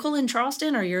local in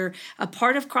Charleston or you're a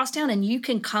part of Crosstown and you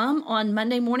can come on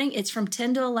Monday morning, it's from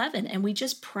 10 to 11 and we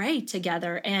just pray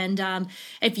together. And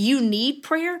if you need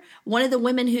prayer, one of the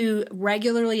women who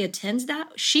regularly attends that,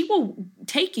 she will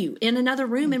take you in another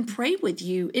room and pray with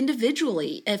you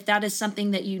individually if that is something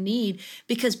that you need,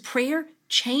 because prayer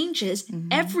changes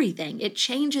everything. It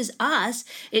changes us.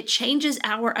 It changes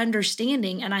our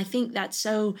understanding. And I think that's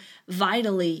so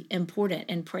vitally important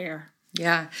in prayer.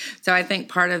 Yeah. So I think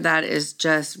part of that is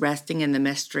just resting in the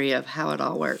mystery of how it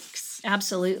all works.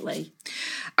 Absolutely.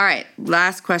 All right.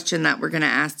 Last question that we're going to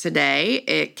ask today.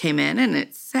 It came in and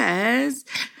it says,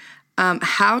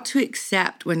 how to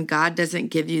accept when God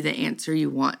doesn't give you the answer you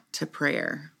want to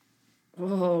prayer.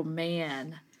 Oh,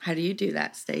 man. How do you do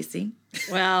that, Stacy?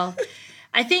 Well,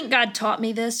 I think God taught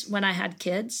me this when I had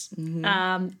kids.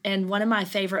 And one of my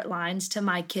favorite lines to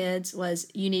my kids was,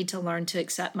 you need to learn to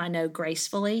accept my no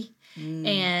gracefully.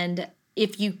 And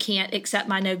if you can't accept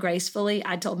my no gracefully,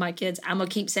 I told my kids, I'm going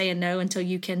to keep saying no until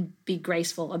you can be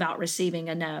graceful about receiving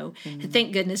a no.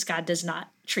 Thank goodness God does not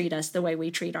treat us the way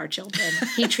we treat our children.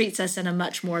 He treats us in a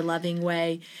much more loving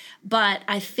way. But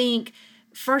I think,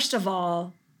 first of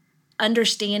all,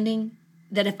 understanding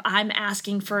that if I'm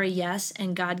asking for a yes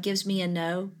and God gives me a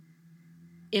no,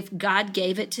 if God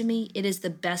gave it to me, it is the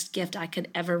best gift I could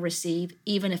ever receive,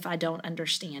 even if I don't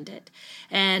understand it.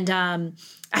 And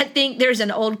I think there's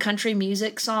an old country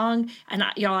music song, and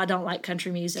I don't like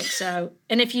country music. So,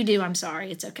 and if you do, I'm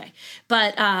sorry, it's okay.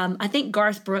 But I think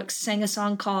Garth Brooks sang a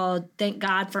song called "Thank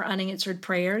God for Unanswered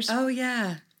Prayers." Oh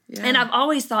yeah. And I've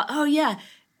always thought, oh yeah.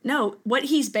 No, what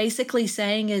he's basically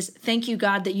saying is, thank you,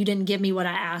 God, that you didn't give me what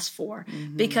I asked for.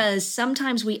 Because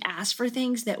sometimes we ask for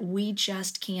things that we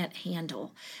just can't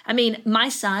handle. I mean, my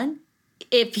son,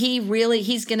 if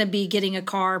he's going to be getting a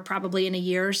car probably in a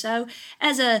year or so,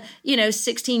 as a,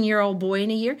 16-year-old boy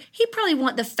in a year, he'd probably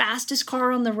want the fastest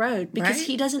car on the road because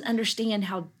he doesn't understand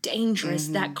how dangerous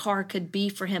that car could be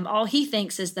for him. All he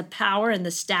thinks is the power and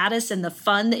the status and the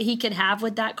fun that he could have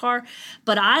with that car.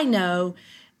 But I know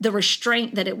the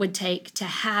restraint that it would take to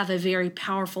have a very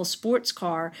powerful sports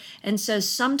car. And so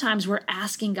sometimes we're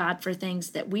asking God for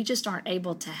things that we just aren't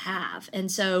able to have.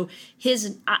 And so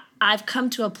I've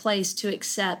come to a place to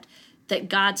accept that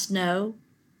God's no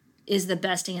is the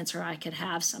best answer I could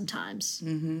have sometimes.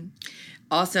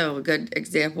 Also, a good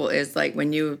example is like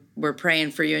when you were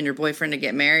praying for you and your boyfriend to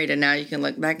get married, and now you can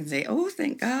look back and say, oh,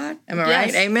 thank God. Am I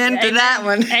right? Amen to that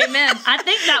one. Amen. I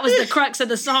think that was the crux of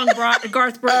the song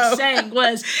Garth Brooks sang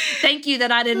was, thank you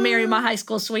that I didn't marry my high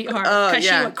school sweetheart because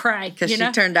she would cry. Because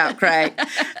she turned out cray.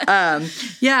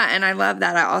 And I love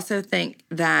that. I also think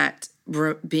that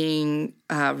being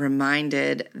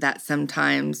reminded that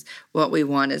sometimes what we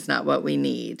want is not what we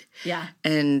need. Yeah.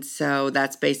 And so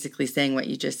that's basically saying what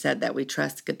you just said, that we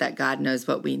trust that God knows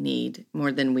what we need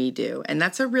more than we do. And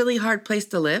that's a really hard place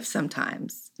to live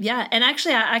sometimes. Yeah. And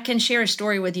actually, I can share a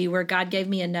story with you where God gave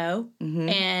me a no.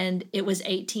 And it was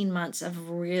 18 months of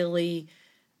really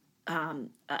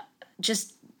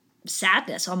just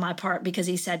sadness on my part because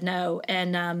he said no.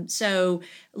 And so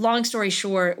long story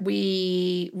short,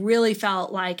 we really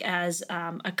felt like as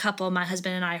a couple, my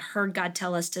husband and I heard God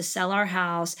tell us to sell our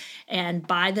house and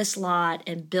buy this lot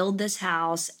and build this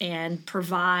house and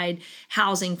provide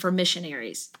housing for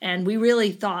missionaries. And we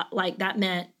really thought like that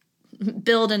meant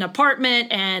build an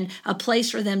apartment and a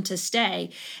place for them to stay.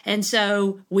 And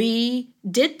so we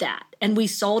did that and we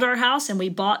sold our house and we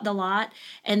bought the lot,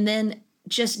 and then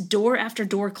just door after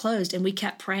door closed, and we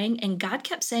kept praying, and God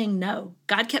kept saying no.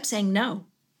 God kept saying no.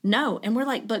 And we're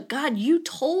like, but God, you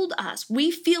told us.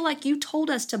 We feel like you told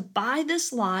us to buy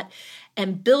this lot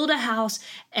and build a house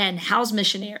and house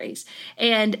missionaries.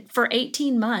 And for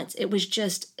 18 months, it was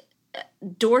just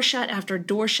door shut after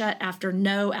door shut after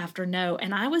no.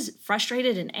 And I was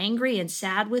frustrated and angry and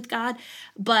sad with God.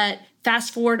 But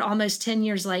fast forward almost 10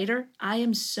 years later, I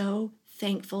am so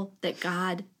thankful that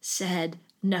God said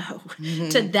no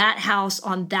to that house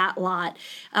on that lot.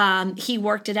 He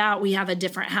worked it out. We have a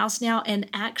different house now. And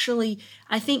actually,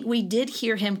 I think we did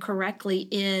hear him correctly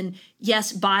in,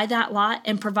 yes, buy that lot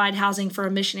and provide housing for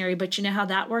a missionary. But you know how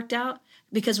that worked out?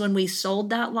 Because when we sold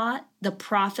that lot, the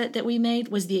profit that we made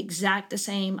was the exact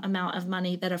same amount of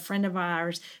money that a friend of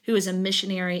ours who is a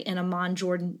missionary in Amman,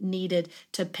 Jordan, needed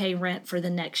to pay rent for the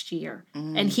next year.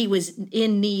 And he was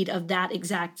in need of that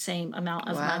exact same amount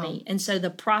of money. And so the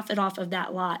profit off of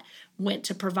that lot went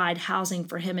to provide housing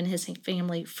for him and his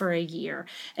family for a year.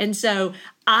 And so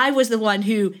I was the one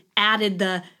who added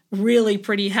the really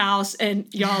pretty house,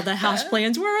 and y'all, the house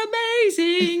plans were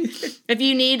amazing. If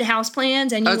you need house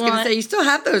plans and you I was going to say, you still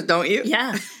have those, don't you?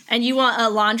 Yeah. And you want a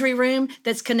laundry room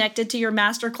that's connected to your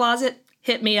master closet,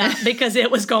 hit me up because it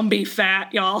was going to be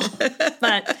fat, y'all.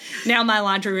 But now my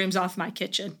laundry room's off my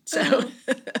kitchen. So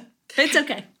it's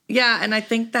okay. Yeah, and I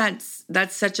think that's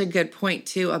such a good point,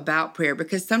 too, about prayer,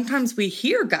 because sometimes we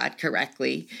hear God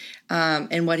correctly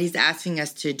and what he's asking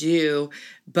us to do,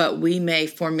 but we may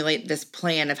formulate this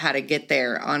plan of how to get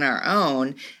there on our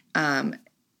own, and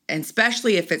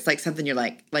especially if it's like something you're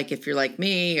like if you're like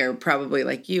me or probably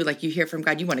like you hear from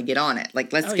God, you want to get on it.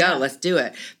 Like, let's go, let's do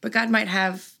it. But God might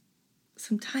have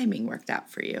some timing worked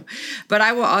out for you. But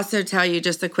I will also tell you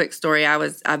just a quick story.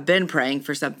 I've been praying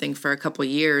for something for a couple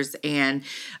years, and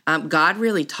God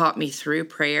really taught me through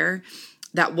prayer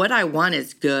that what I want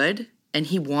is good, and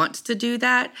he wants to do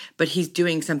that, but he's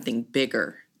doing something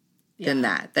bigger than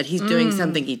that he's doing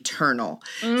something eternal.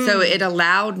 So it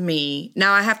allowed me,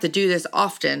 now I have to do this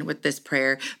often with this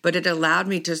prayer, but it allowed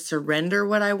me to surrender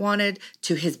what I wanted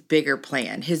to his bigger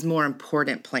plan, his more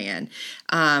important plan.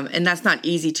 And that's not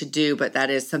easy to do, but that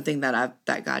is something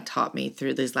that God taught me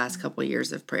through these last couple of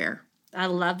years of prayer. I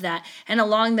love that. And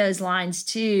along those lines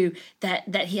too,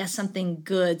 that he has something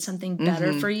good, something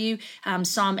better for you.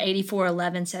 Psalm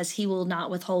 84:11 says he will not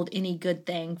withhold any good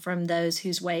thing from those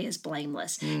whose way is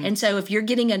blameless. And so if you're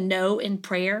getting a no in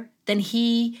prayer, then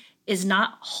he is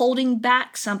not holding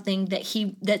back something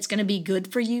that's going to be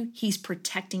good for you. He's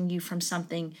protecting you from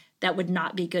something that would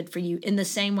not be good for you, in the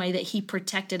same way that he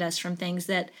protected us from things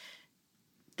that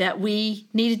we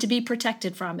needed to be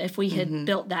protected from if we had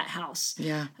built that house.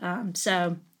 Yeah.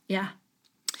 So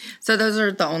those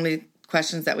are the only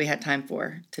questions that we had time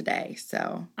for today.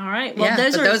 So, all right. Well,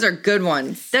 those are good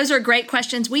ones. Those are great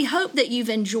questions. We hope that you've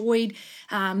enjoyed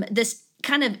this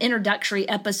kind of introductory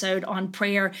episode on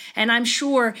prayer, and I'm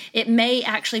sure it may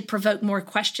actually provoke more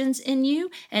questions in you.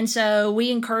 And so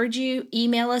we encourage you,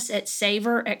 email us at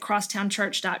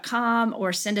savor@crosstownchurch.com,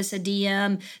 or send us a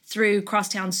DM through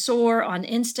Crosstown Soar on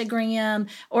Instagram,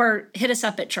 or hit us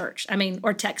up at church.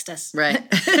 or text us. Right.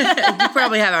 You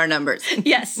probably have our numbers.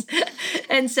 Yes.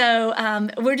 And so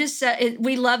we're just,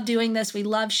 we love doing this. We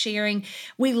love sharing.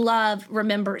 We love,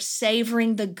 remember,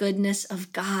 savoring the goodness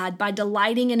of God by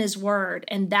delighting in his word.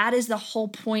 And that is the whole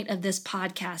point of this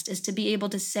podcast, is to be able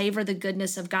to savor the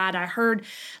goodness of God. I heard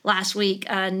last week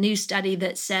a new study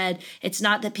that said it's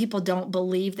not that people don't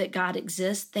believe that God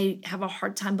exists. They have a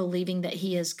hard time believing that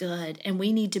he is good. And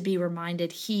we need to be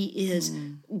reminded he is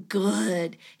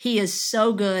good. He is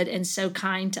so good and so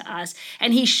kind to us.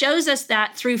 And he shows us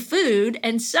that through food.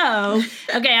 And so,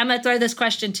 okay, I'm going to throw this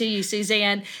question to you,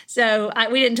 Suzanne. So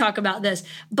we didn't talk about this,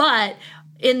 but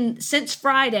since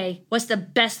Friday, what's the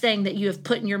best thing that you have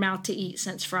put in your mouth to eat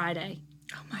since Friday?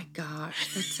 Oh my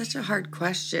gosh, that's such a hard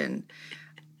question.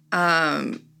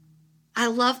 I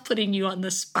love putting you on the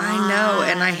spot. I know,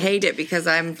 and I hate it because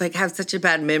I'm have such a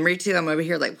bad memory too. I'm over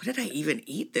here what did I even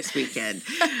eat this weekend?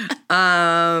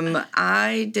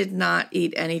 I did not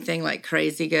eat anything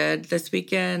crazy good this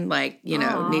weekend.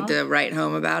 Need to write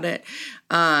home about it.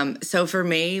 So for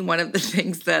me, one of the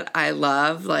things that I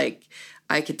love,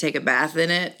 I could take a bath in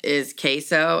it, is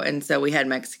queso. And so we had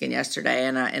Mexican yesterday,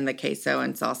 and the queso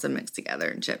and salsa mixed together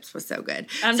and chips was so good.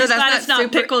 I'm just glad it's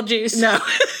not pickle juice. No.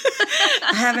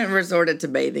 I haven't resorted to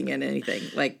bathing in anything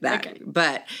like that. Okay.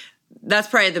 But that's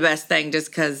probably the best thing, just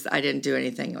because I didn't do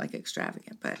anything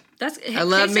extravagant. But I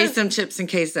love me some chips and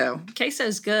queso.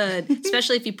 Queso's good,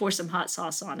 especially if you pour some hot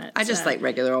sauce on it. I just like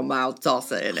regular old mild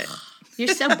salsa in it.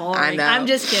 You're so boring. I know. I'm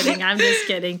just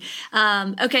kidding.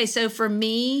 Okay, so for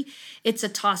me, it's a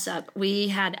toss-up. We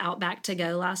had Outback to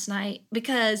go last night,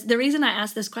 because the reason I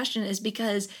asked this question is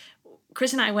because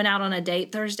Chris and I went out on a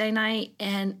date Thursday night,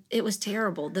 and it was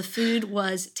terrible. The food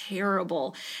was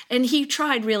terrible. And he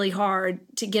tried really hard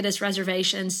to get us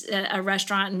reservations at a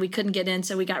restaurant, and we couldn't get in,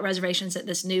 so we got reservations at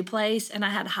this new place, and I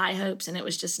had high hopes, and it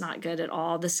was just not good at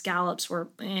all. The scallops were,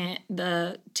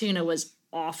 the tuna was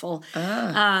awful.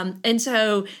 And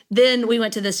so then we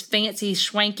went to this fancy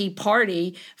schwanky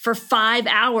party for 5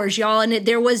 hours, y'all, and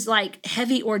there was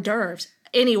heavy hors d'oeuvres.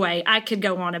 Anyway, I could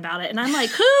go on about it. And I'm like,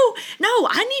 no,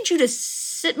 I need you to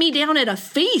sit me down at a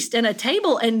feast and a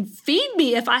table and feed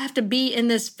me if I have to be in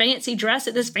this fancy dress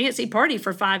at this fancy party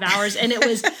for 5 hours. And it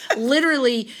was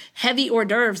literally heavy hors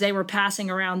d'oeuvres they were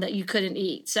passing around that you couldn't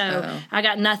eat. So I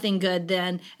got nothing good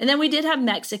then. And then we did have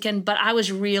Mexican, but I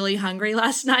was really hungry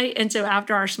last night. And so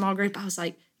after our small group, I was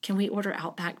like, can we order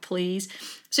Outback, please?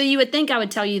 So you would think I would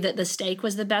tell you that the steak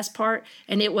was the best part,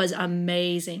 and it was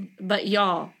amazing. But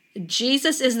y'all,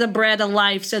 Jesus is the bread of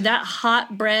life. So that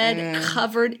hot bread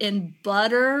covered in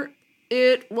butter,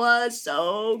 it was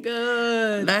so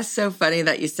good. That's so funny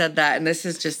that you said that. And this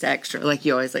is just extra.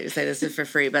 You always like to say this is for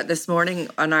free. But this morning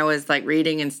when I was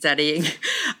reading and studying,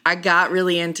 I got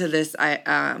really into this.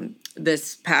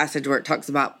 This passage where it talks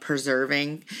about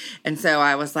preserving. And so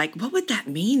I was like, what would that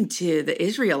mean to the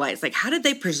Israelites? How did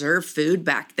they preserve food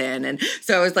back then? And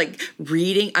so I was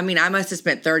reading. I must have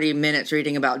spent 30 minutes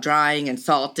reading about drying and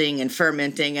salting and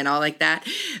fermenting and all that.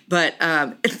 But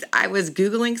I was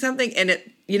Googling something, and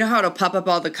you know how it'll pop up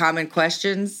all the common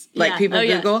questions people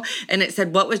Google? Yeah. And it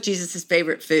said, what was Jesus's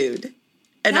favorite food?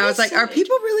 And I was like, are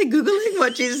people really Googling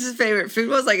what Jesus's favorite food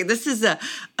was? This is a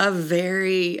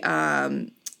very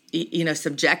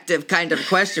subjective kind of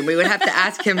question. We would have to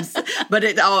ask him,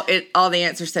 but all the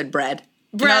answers said bread.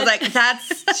 And I was like,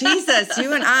 that's Jesus.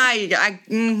 You and I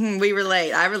we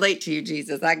relate. I relate to you,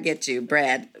 Jesus. I get you.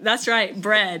 Bread. That's right,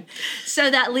 bread.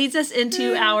 So that leads us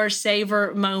into our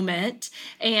savor moment.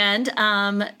 And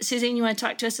Suzanne, you want to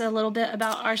talk to us a little bit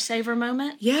about our savor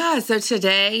moment? Yeah. So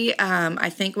today, I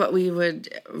think what we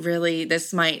would really,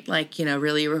 this might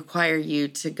really require you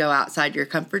to go outside your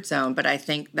comfort zone. But I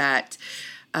think that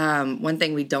one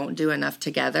thing we don't do enough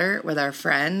together with our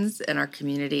friends and our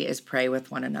community is pray with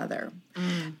one another.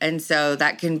 And so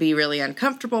that can be really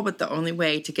uncomfortable, but the only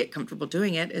way to get comfortable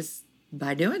doing it is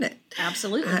by doing it.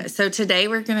 Absolutely. So today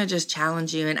we're going to just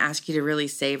challenge you and ask you to really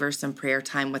savor some prayer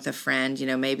time with a friend.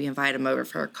 Maybe invite them over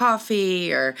for a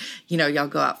coffee, or, y'all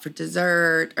go out for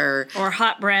dessert, or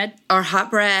hot bread. Or hot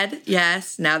bread.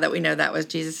 Yes. Now that we know that was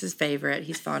Jesus's favorite,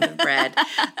 he's fond of bread.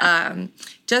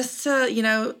 Just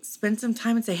to, spend some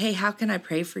time and say, hey, how can I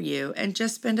pray for you? And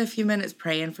just spend a few minutes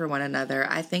praying for one another.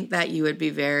 I think that you would be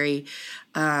very,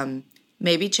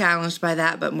 maybe challenged by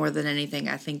that, but more than anything,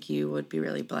 I think you would be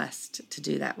really blessed to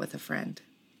do that with a friend.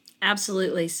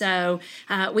 Absolutely. So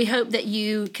we hope that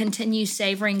you continue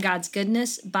savoring God's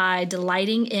goodness by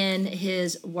delighting in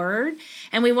His Word.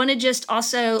 And we want to just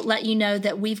also let you know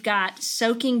that we've got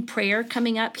soaking prayer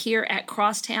coming up here at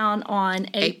Crosstown on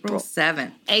April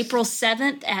 7th. April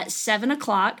 7th at 7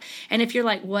 o'clock. And if you're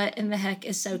like, what in the heck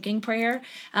is soaking prayer?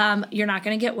 You're not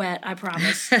going to get wet, I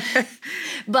promise.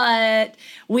 But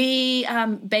we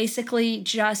basically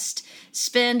just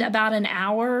spend about an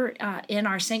hour in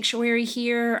our sanctuary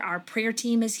here. Our prayer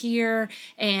team is here,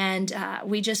 and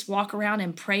we just walk around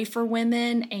and pray for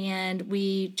women, and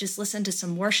we just listen to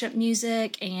some worship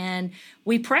music, and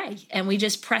we pray, and we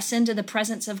just press into the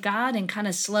presence of God and kind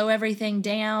of slow everything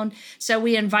down. So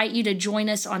we invite you to join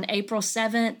us on April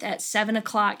 7th at 7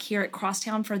 o'clock here at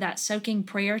Crosstown for that soaking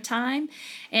prayer time.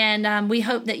 And we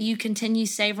hope that you continue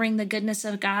savoring the goodness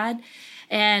of God.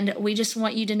 And we just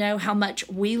want you to know how much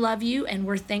we love you and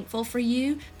we're thankful for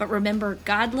you. But remember,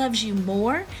 God loves you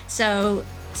more. So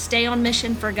stay on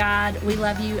mission for God. We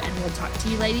love you, and we'll talk to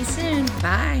you ladies soon.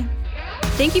 Bye.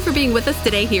 Thank you for being with us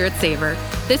today here at Savor.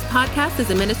 This podcast is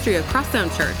a ministry of Crosstown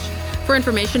Church. For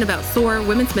information about SOAR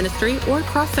Women's Ministry or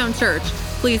Crosstown Church,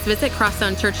 please visit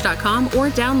crosstownchurch.com or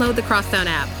download the Crosstown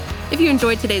app. If you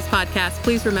enjoyed today's podcast,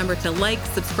 please remember to like,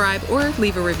 subscribe, or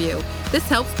leave a review. This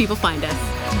helps people find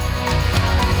us.